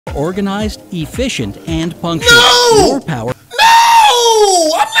organized, efficient, and punctual. No! Your power.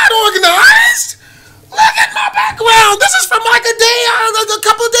 No! I'm not organized! Look at my background! This is from like a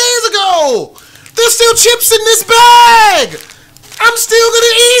couple of days ago! There's still chips in this bag! I'm still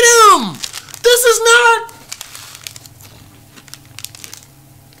gonna eat them! This is not...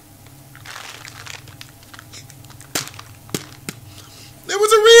 There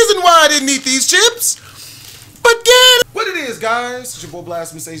was a reason why I didn't eat these chips! But get what it is, guys. It's your boy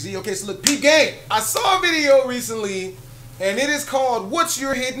Blastphamoushd. Okay, so look, peep game. I saw a video recently, and it is called "What's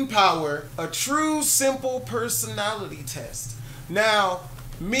Your Hidden Power? A True Simple Personality Test." Now,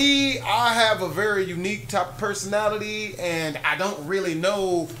 me, I have a very unique type of personality, and I don't really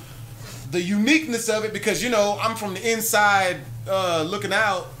know the uniqueness of it because, you know, I'm from the inside looking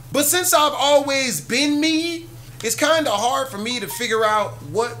out. But since I've always been me, it's kind of hard for me to figure out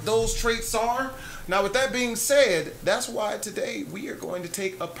what those traits are. Now, with that being said, that's why today we are going to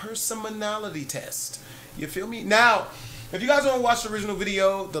take a personality test. You feel me? Now, if you guys want to watch the original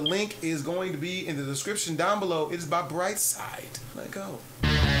video, the link is going to be in the description down below. It is by Brightside. Let go.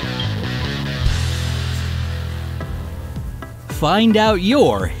 Find out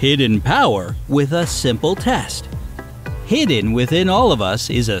your hidden power with a simple test. Hidden within all of us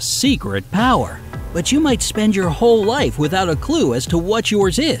is a secret power, but you might spend your whole life without a clue as to what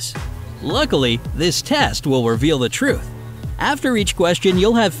yours is. Luckily, this test will reveal the truth. After each question,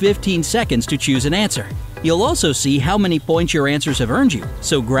 you'll have 15 seconds to choose an answer. You'll also see how many points your answers have earned you,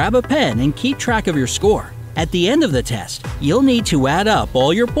 so grab a pen and keep track of your score. At the end of the test, you'll need to add up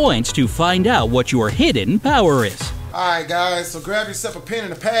all your points to find out what your hidden power is. Alright guys, so grab yourself a pen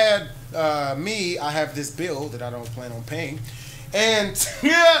and a pad. I have this bill that I don't plan on paying. And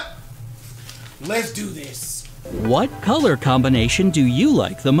yeah, let's do this. What color combination do you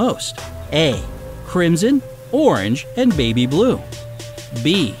like the most? A. Crimson, orange, and baby blue.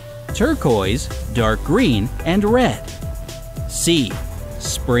 B. Turquoise, dark green, and red. C.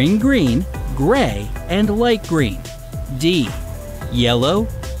 Spring green, gray, and light green. D. Yellow,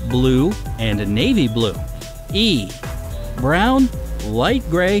 blue, and navy blue. E. Brown, light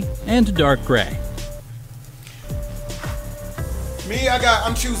gray, and dark gray.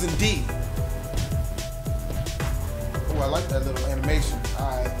 I'm choosing D. Oh, I like that little animation.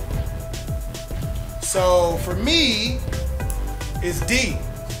 Alright. So for me, it's D.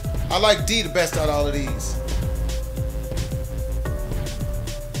 I like D the best out of all of these.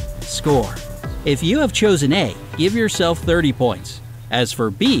 Score. If you have chosen A, give yourself 30 points. As for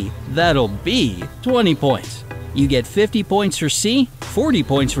B, that'll be 20 points. You get 50 points for C, 40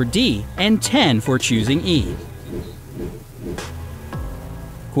 points for D, and 10 for choosing E.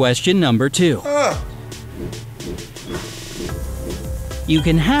 Question number 2. You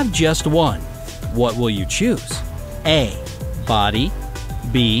can have just one. What will you choose? A. Body.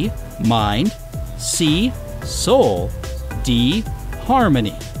 B. Mind. C. Soul. D.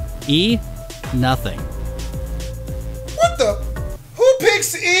 Harmony. E. Nothing. What the? Who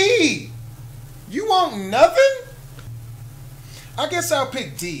picks E? You want nothing? I guess I'll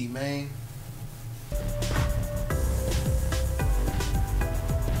pick D, man.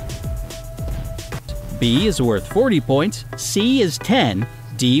 B is worth 40 points, C is 10,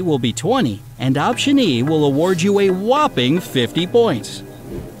 D will be 20, and option E will award you a whopping 50 points.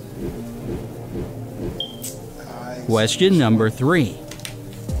 Question number 3.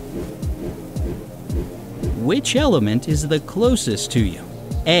 Which element is the closest to you?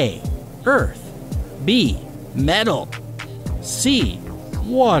 A. Earth. B. Metal. C.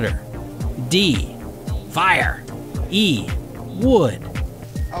 Water. D. Fire. E. Wood.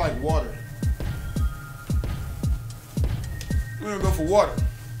 I like water. We're gonna go for water.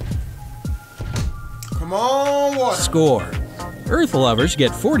 Come on, water. Score. Earth lovers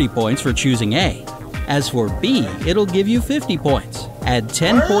get 40 points for choosing A. As for B, it'll give you 50 points. Add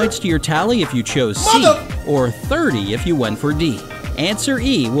 10 points to your tally if you chose C, or 30 if you went for D. Answer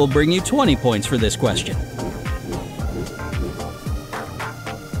E will bring you 20 points for this question.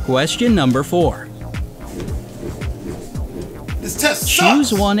 Question number 4. This test sucks.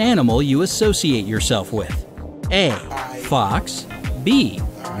 Choose one animal you associate yourself with. A. Fox. B.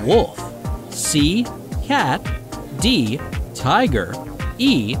 Wolf. C. Cat. D. Tiger.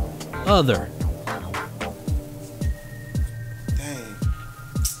 E. Other. Dang.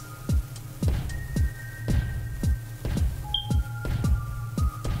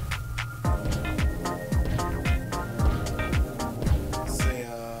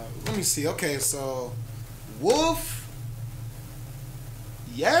 Let me see. Okay, so wolf.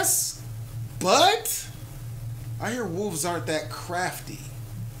 Yes, but I hear wolves aren't that crafty.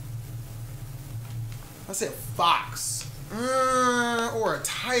 I said fox. Or a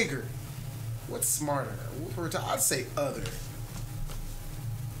tiger. What's smarter? I'd say other.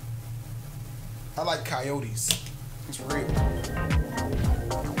 I like coyotes. It's real.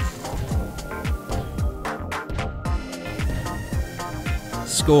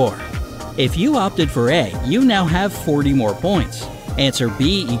 Score. If you opted for A, you now have 40 more points. Answer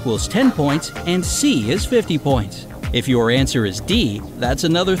B equals 10 points, and C is 50 points. If your answer is D, that's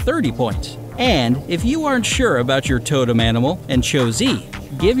another 30 points. And if you aren't sure about your totem animal and chose E,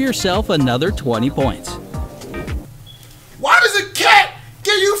 give yourself another 20 points. Why does a cat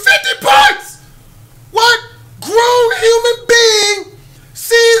give you 50 points? What grown human being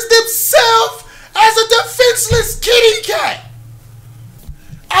sees themselves as a defenseless kitty cat?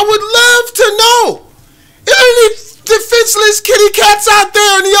 I would love to know. Is there any defenseless kitty cats out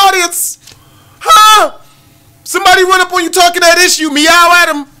there in the audience? Huh? Somebody run up on you talking that issue, meow at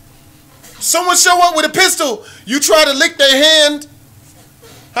them. Someone show up with a pistol, you try to lick their hand.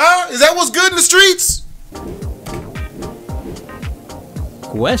 Huh? Is that what's good in the streets?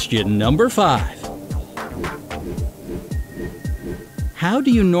 Question number 5. How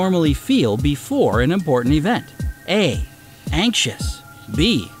do you normally feel before an important event? A. Anxious.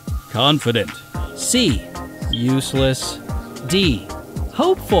 B. Confident. C. Useless. D.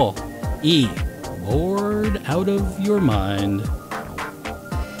 Hopeful. E. Bored out of your mind.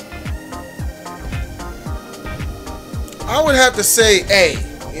 I would have to say A.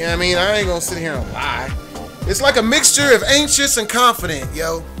 You know what I mean? I ain't gonna sit here and lie. It's like a mixture of anxious and confident,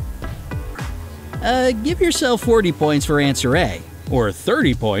 yo. Give yourself 40 points for answer A, or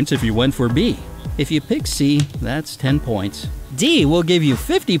 30 points if you went for B. If you pick C, that's 10 points. D will give you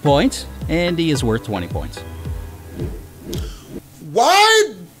 50 points, and D is worth 20 points.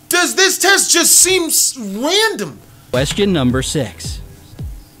 Why does this test just seem random? Question number 6.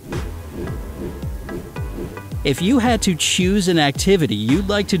 If you had to choose an activity you'd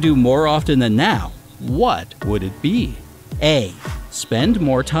like to do more often than now, what would it be? A. Spend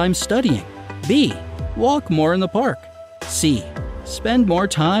more time studying. B. Walk more in the park. C. Spend more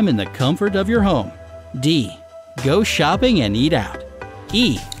time in the comfort of your home. D. Go shopping and eat out.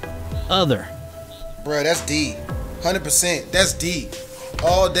 E. Other. Bruh, that's D. 100%. That's D.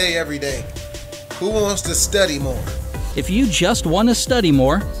 All day, every day. Who wants to study more? If you just want to study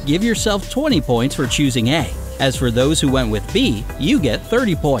more, give yourself 20 points for choosing A. As for those who went with B, you get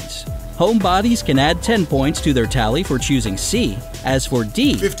 30 points. Homebodies can add 10 points to their tally for choosing C. As for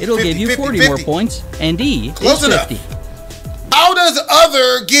D, 50, it'll 50, give you 50, 40 more points, and E Close is enough. 50. How does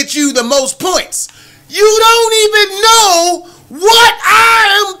other get you the most points? You don't even know what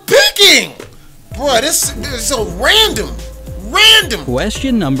I am picking! Bruh, this is so random. Random!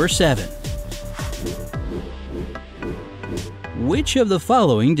 Question number 7. Which of the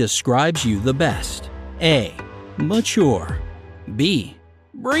following describes you the best? A. Mature. B.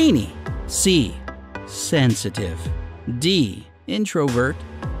 Brainy. C. Sensitive. D. Introvert.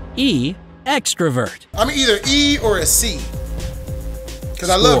 E. Extrovert. I'm either E or a C. Because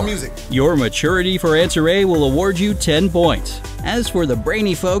I love music. Your maturity for answer A will award you 10 points. As for the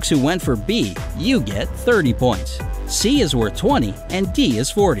brainy folks who went for B, you get 30 points. C is worth 20 and D is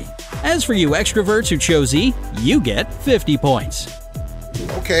 40. As for you extroverts who chose E, you get 50 points.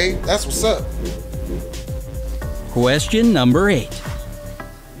 Okay, that's what's up. Question number 8.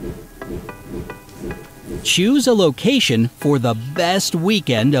 Choose a location for the best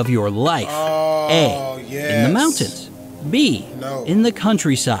weekend of your life. A. Yes. In the mountains. B. No. In the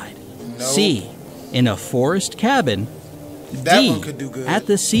countryside. No. C. In a forest cabin. That D. one could do good. At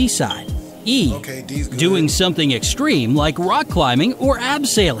the seaside. E. Okay, D's good. Doing something extreme like rock climbing or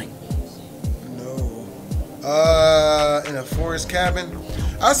abseiling. No. In a forest cabin?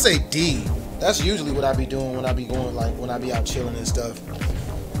 I say D. That's usually what I be doing when I be going, like, when I be out chilling and stuff.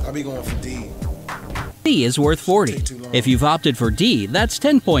 I be going for D. D is worth 40. Take too long. If you've opted for D, that's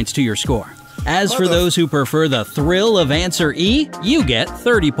 10 points to your score. As for those who prefer the thrill of answer E, you get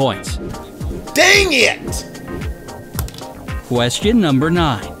 30 points. Dang it! Question number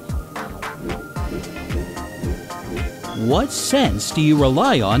 9. What sense do you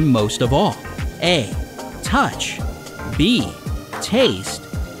rely on most of all? A. Touch. B. Taste.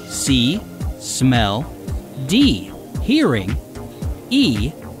 C. Smell. D. Hearing.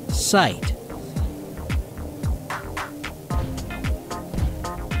 E. Sight.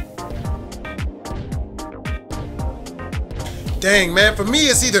 Dang, man, for me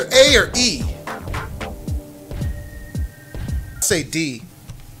it's either A or E. I say D.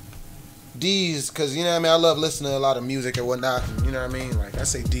 D's, because, you know what I mean, I love listening to a lot of music and whatnot, and, you know what I mean? Like, I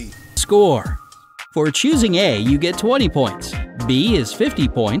say D. Score. For choosing A, you get 20 points. B is 50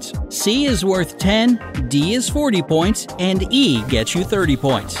 points, C is worth 10, D is 40 points, and E gets you 30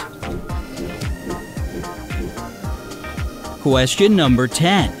 points. Question number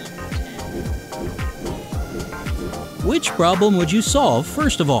 10. Which problem would you solve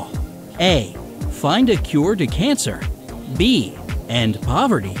first of all? A. Find a cure to cancer. B. End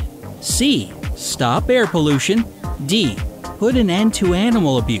poverty. C. Stop air pollution. D. Put an end to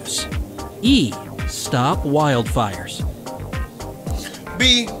animal abuse. E. Stop wildfires.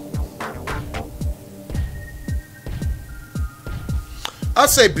 B. I'd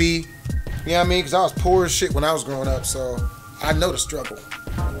say B. You know what I mean? Because I was poor as shit when I was growing up, so I know the struggle.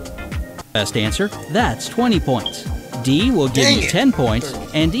 Best answer, that's 20 points. D will give you 10 points,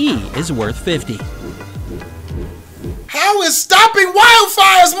 and E is worth 50. How is stopping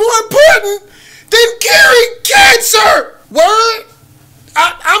wildfires more important than curing cancer? Word?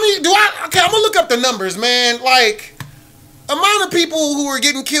 Okay, I'm gonna look up the numbers, man. Like, amount of people who are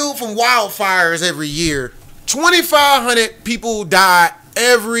getting killed from wildfires every year. 2,500 people die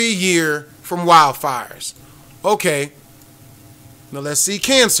every year from wildfires. Okay. Now let's see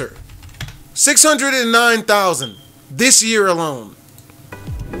cancer. 609,000 this year alone.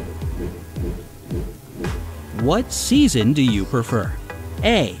 What season do you prefer?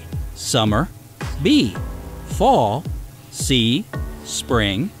 A. Summer. B. Fall. C.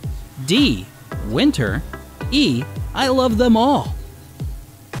 Spring. D. Winter. E. I love them all.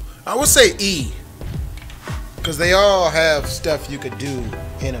 I would say E. Because they all have stuff you could do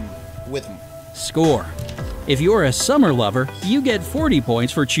in them, with them. Score. If you're a summer lover, you get 40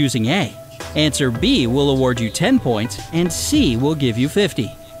 points for choosing A. Answer B will award you 10 points, and C will give you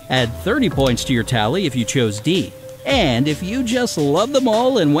 50. Add 30 points to your tally if you chose D. And if you just love them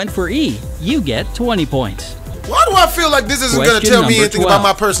all and went for E, you get 20 points. Why do I feel like this isn't going to tell me anything about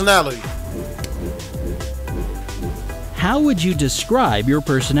my personality? How would you describe your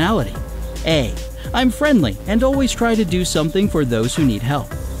personality? A. I'm friendly and always try to do something for those who need help.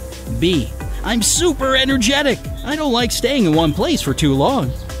 B. I'm super energetic. I don't like staying in one place for too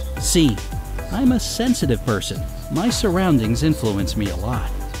long. C. I'm a sensitive person. My surroundings influence me a lot.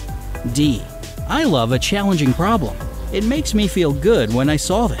 D. I love a challenging problem. It makes me feel good when I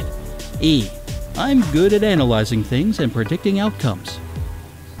solve it. E. I'm good at analyzing things and predicting outcomes.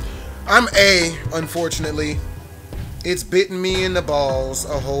 I'm A, unfortunately. It's bitten me in the balls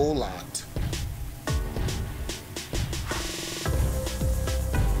a whole lot.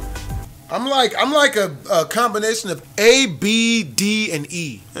 I'm like a combination of A, B, D, and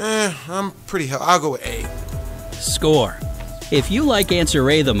E. I'm pretty hell. I'll go with A. Score. If you like answer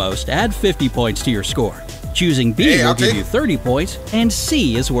A the most, add 50 points to your score. Choosing B will give you 30 points, and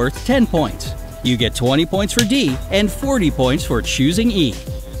C is worth 10 points. You get 20 points for D and 40 points for choosing E.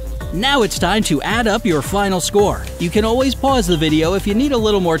 Now it's time to add up your final score. You can always pause the video if you need a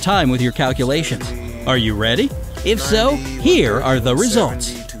little more time with your calculations. Are you ready? If so, here are the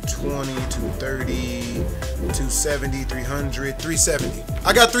results. 220, 230, 270, 300, 370.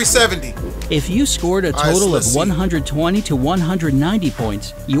 I got 370. If you scored a total of 120 to 190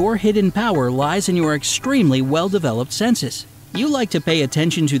 points, your hidden power lies in your extremely well-developed senses. You like to pay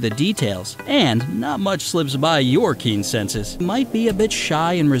attention to the details, and not much slips by your keen senses. You might be a bit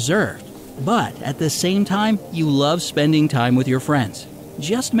shy and reserved, but at the same time, you love spending time with your friends.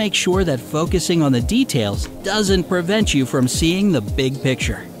 Just make sure that focusing on the details doesn't prevent you from seeing the big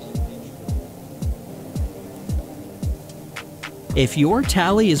picture. If your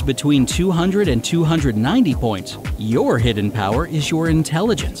tally is between 200 and 290 points, your hidden power is your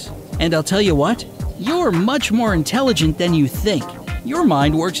intelligence. And I'll tell you what, you're much more intelligent than you think. Your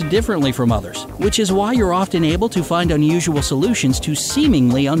mind works differently from others, which is why you're often able to find unusual solutions to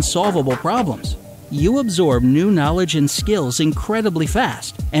seemingly unsolvable problems. You absorb new knowledge and skills incredibly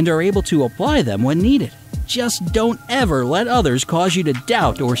fast and are able to apply them when needed. Just don't ever let others cause you to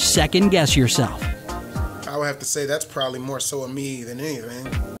doubt or second-guess yourself. I would have to say that's probably more so of me than anything.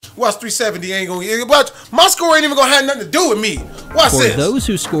 Watch 370 ain't gonna watch. My score ain't even gonna have nothing to do with me. Watch this. For those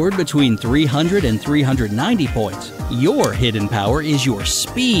who scored between 300 and 390 points, your hidden power is your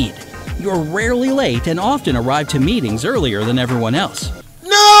speed. You're rarely late and often arrive to meetings earlier than everyone else.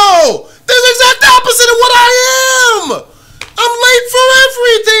 No! That's the exact opposite of what I am! I'm late for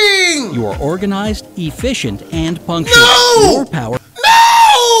everything! You're organized, efficient, and punctual. No! Your power.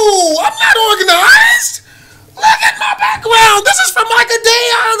 No! I'm not organized! Look at my background! This is from like a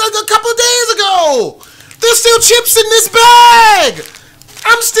couple of days ago! There's still chips in this bag!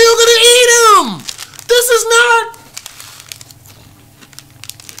 I'm still gonna eat them! This is not...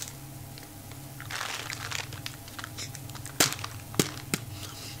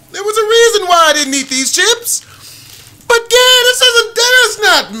 There was a reason why I didn't eat these chips. But yeah, that is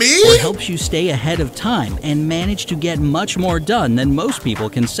not me. Or helps you stay ahead of time and manage to get much more done than most people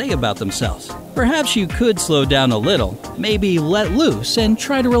can say about themselves. Perhaps you could slow down a little, maybe let loose and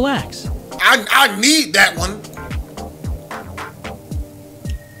try to relax. I need that one.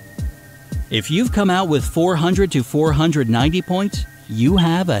 If you've come out with 400 to 490 points, you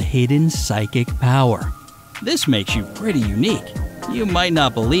have a hidden psychic power. This makes you pretty unique. You might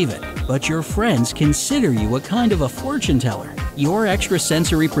not believe it, but your friends consider you a kind of a fortune teller. Your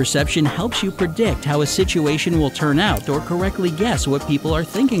extrasensory perception helps you predict how a situation will turn out or correctly guess what people are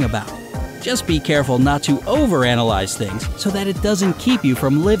thinking about. Just be careful not to overanalyze things so that it doesn't keep you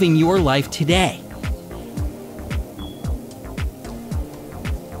from living your life today.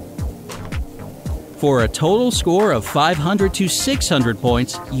 For a total score of 500 to 600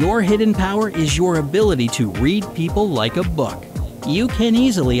 points, your hidden power is your ability to read people like a book. You can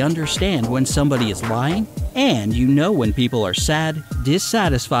easily understand when somebody is lying, and you know when people are sad,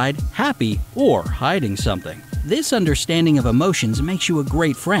 dissatisfied, happy, or hiding something. This understanding of emotions makes you a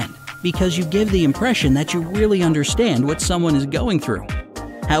great friend, because you give the impression that you really understand what someone is going through.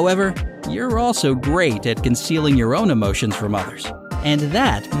 However, you're also great at concealing your own emotions from others, and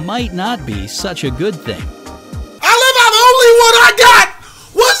that might not be such a good thing. I live out the only one I got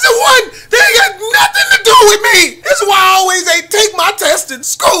was the one that ain't got nothing to do with me. That's why I always ain't take my test in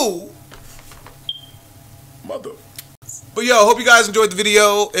school. Mother. But yo, hope you guys enjoyed the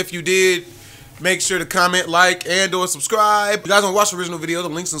video. If you did, make sure to comment, like, and or subscribe. If you guys want to watch the original video, the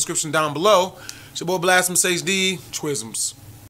link's in the description down below. It's your boy Blastphamoushd, Twisms.